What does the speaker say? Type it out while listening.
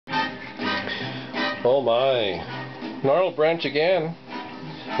Oh my. Gnarled branch again.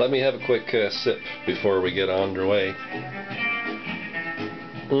 Let me have a quick sip before we get underway.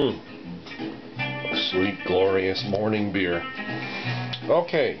 Sweet, glorious morning beer.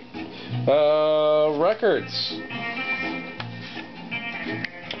 Okay. Records.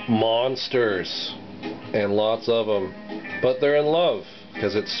 Monsters. And lots of them. But they're in love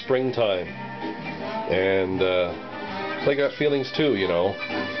because it's springtime. And they got feelings too, you know.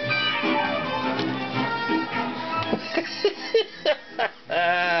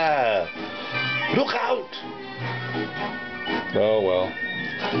 Look out! Oh well.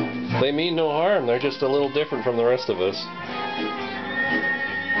 They mean no harm, they're just a little different from the rest of us.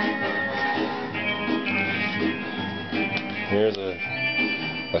 Here's a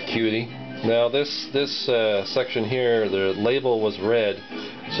cutie. Now this section here, the label was red,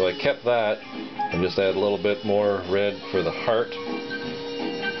 so I kept that and just add a little bit more red for the heart.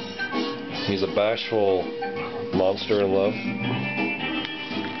 He's a bashful monster in love.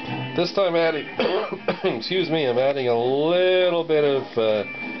 This time adding, excuse me, I'm adding a little bit of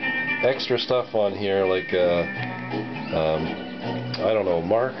extra stuff on here, like I don't know,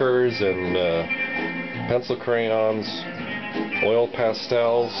 markers and pencil crayons, oil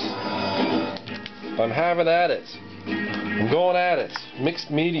pastels. I'm having at it. I'm going at it. Mixed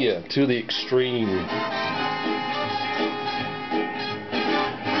media to the extreme.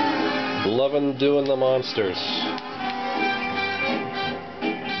 Loving doing the monsters.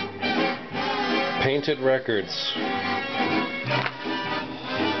 Painted records.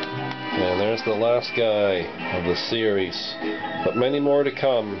 And there's the last guy of the series. But many more to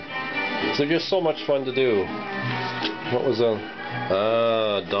come. They're just so much fun to do. What was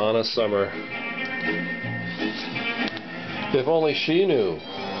Donna Summer. If only she knew.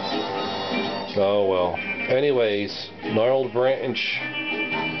 Oh well. Anyways, gnarled branch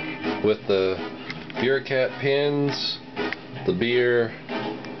with the beer cat pins, the beer,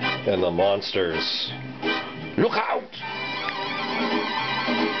 and the monsters. Look out!